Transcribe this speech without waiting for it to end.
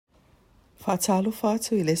Faatalo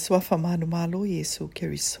fatu I le suafamanu malo Iesu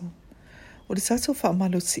Keriso. O le tato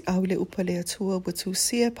faamalo si au le upale atua watu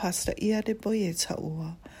sia pasta ia de boye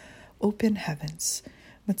taua. Open heavens.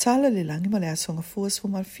 Matala le langi ma le asonga fuas fu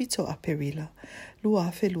mal fito APERILA. Lua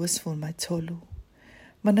afe luas fu mai tolu.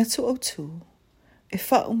 Manatu Autu. E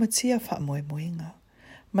Faaumatia Faamoemoega.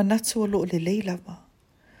 Manatu lo lelei lava.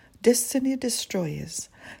 Destiny destroyers.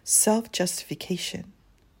 Self-justification.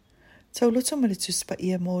 Tauloto ma le Tusi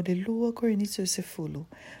Paia mo le lua Korinito sefulu,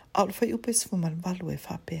 au le faipes fu malvalu e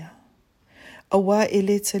faapea. Awa e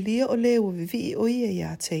le talia o le wa vivi o ia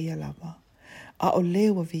ia te ia lava, a o le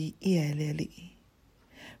wa vi ia e le alii.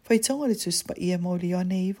 Faitauga le Tusi Paia mo le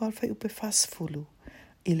Ioane iwa al faiupe fasfulu,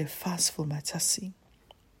 I le fasfulu matasi.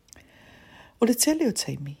 O le tele o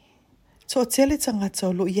taimi, toatele tagata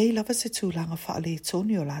o lo iei lava se tulaga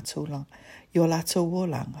faaletonu o latou langa, I o latou o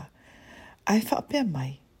langa, ai faapea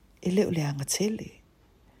mai, e leo leanga tele.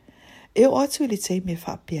 E o atu I le taimi e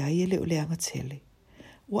faapea I e leo leanga tele.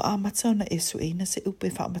 Wa amata na Iesu eina se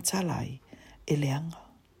upe MATALA ai e leanga.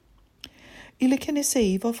 I le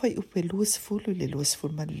Kenese iwa fai upe luas fulu le luas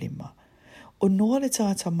fulu manlima. O noa le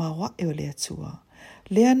tagata mawa e o le atua.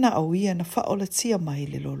 Lea na awia na faola tia mai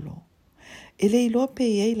le lolo. E le iloa pe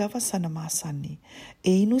iei lava sana maasani.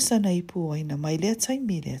 E inu sana ipu waina mai lea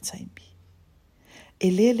taimi lea taimi.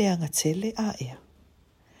 E lea leanga tele a ea.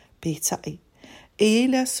 Peitai, e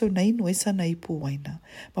ele aso na inu e sana ipu waina,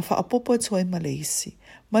 ma wha apopo atoa ma le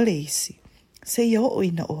isi, se ia o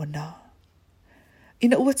ina o na.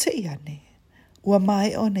 Ina ua te iane, ua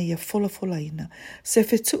mai o na ia Folafola ina, se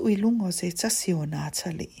fetu I lungo se tasi o na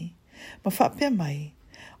atalii, ma faapea mai,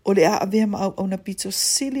 o le a avea ma au na pito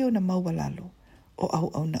sili o na maualalo, o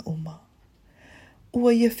au na uma.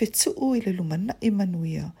 Ua ia fetu I le lumana I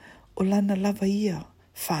manuia, o lana lava ia,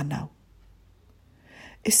 whanau.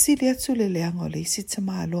 E sili atu le leanga o le isi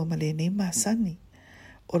tama aloa ma le nei maasani,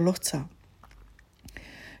 o lota.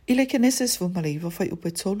 I le Kenese sfu ma le iwa fai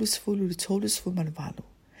upe tolu sfulu le tolu sfu ma le walu.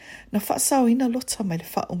 Na whaasau ina lota mai le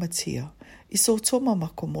Faaumatia, I Sotoma ma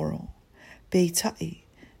komoro. Peitai,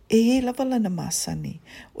 e lavala na maasani,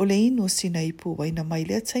 o le inu sina ipu waina mai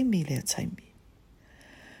lea taimi lea taimi.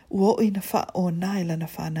 Ua o ina wha o naila na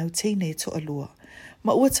whanau teine to alua,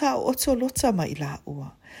 ma ua ta o oto lota ma ila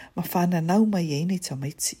ua, ma whana nau mai eini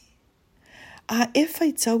tamaiti. A e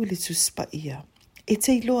Faitauga le Tusi Paia, e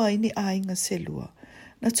te iloa ini a inga selua,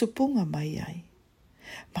 na tupunga mai ai.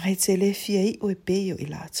 Ma he te le fia I o e peio I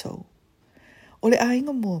latou. O le a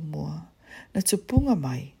inga mua, na tupunga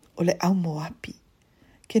mai, o le au moapi.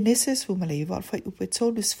 Kenese sfu maleiwa al fai upe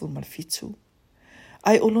tolu sfu malfitu.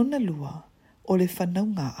 Ai olona lua, o le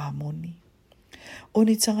whanaunga a moni. O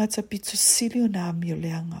ni tangata pito sili o na ami o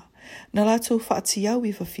leanga, na latou whaatiau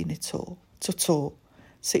I whawhine to,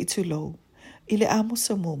 se I tulou, I le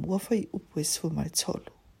amosa mua fai upu e sfu mai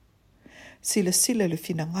tolu. Silasila le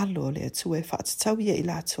fina ngalo o le atua e whaatatauia I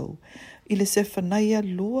latou, I le Sefanaia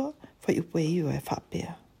lua fai upu e iwa e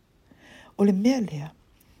faapea. O le mea lea,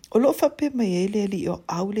 o lo faapea mai e le li o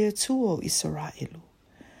au le atua o Israelu.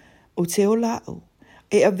 O te o lau,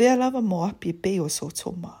 e avea lava mo api e pei o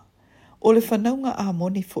Sotoma. O le whanaunga a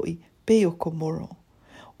moni foi pei o komoro.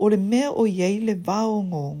 O le mea o iei le vao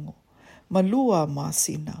ngongo, ma lua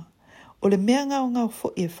maasina. O le mea ngau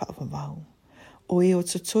foi e whaavavau. O e o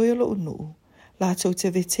tutoe lo unu, latou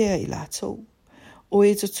te vetea I latou. O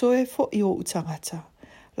e tutoe foi o utangata,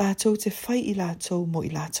 latou te whai I latou mo I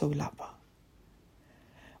latou lapa.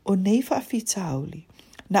 O nei whaafita auli,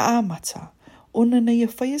 na amata, ona nei a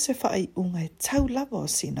whaia se whaai unga e tau lava o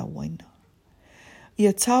sina waina.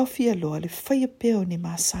 Ia tau fia loa le whaia peo ni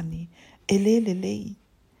maasani, e lelei.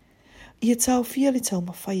 Ia tau fia le tau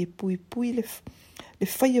ma whaia pui le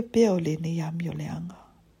whaia peo le nei ami o leanga.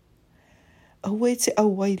 Aue te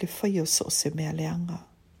auai le whaia o so se mea leanga.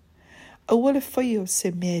 Aua le whaia o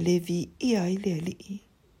se mea le vi ia I le alii.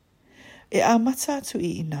 E amata atu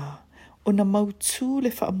I ina, o na mautu le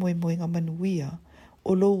faamoemoega manuia,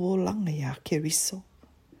 o lo o langa Iesu Keriso.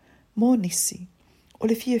 Mo nisi, o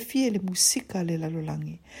le fie le musika le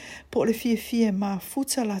lalolangi, po o le fie ma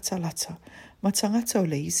futa lata, ma tangata o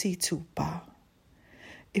le isi tūpā.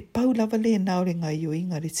 E pau lava le nao le ngai o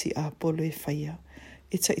inga le ti a polo e whaia,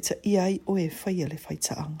 e taita iai o e whaia le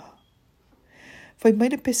whaitaanga. Whai mai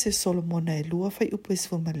le pese Solomona e lua whai upu e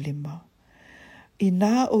svuma lima. I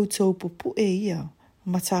nā o tau pupu e ia,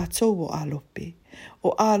 ma tātou o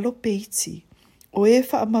alope iti, o e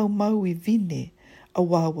wha mau I vine, a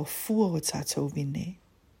wawa fua o tātou vine.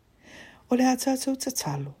 O le a tātou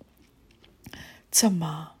tatalo.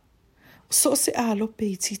 Tama, so se alope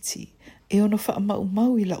ititi, e ono wha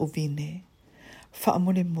mau I la o vine. Wha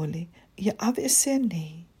mole, ia ave e se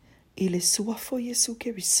nei, I le suafo Iesu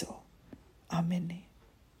Keriso. Amene.